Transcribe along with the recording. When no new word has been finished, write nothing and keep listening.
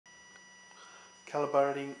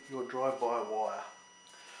calibrating your drive-by wire.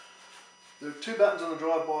 There are two buttons on the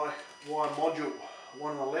drive-by wire module.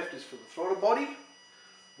 One on the left is for the throttle body,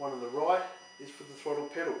 one on the right is for the throttle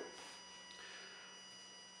pedal.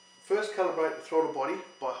 First, calibrate the throttle body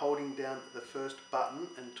by holding down the first button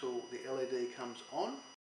until the LED comes on.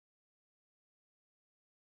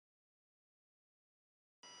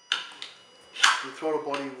 The throttle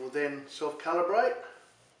body will then self-calibrate.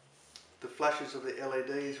 The flashes of the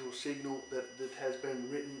LEDs will signal that it has been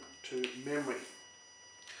written to memory.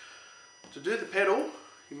 To do the pedal,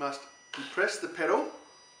 you must depress the pedal,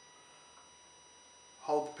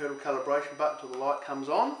 hold the pedal calibration button until the light comes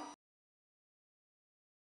on.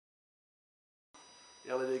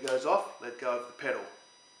 The LED goes off, let go of the pedal.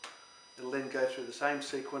 It will then go through the same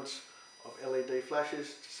sequence of LED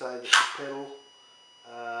flashes to say that the pedal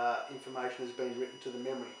information has been written to the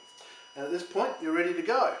memory. And at this point you're ready to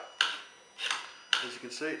go. As you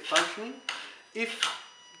can see, it's functioning. If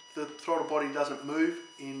the throttle body doesn't move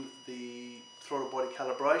in the throttle body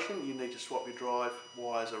calibration, you need to swap your drive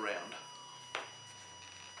wires around.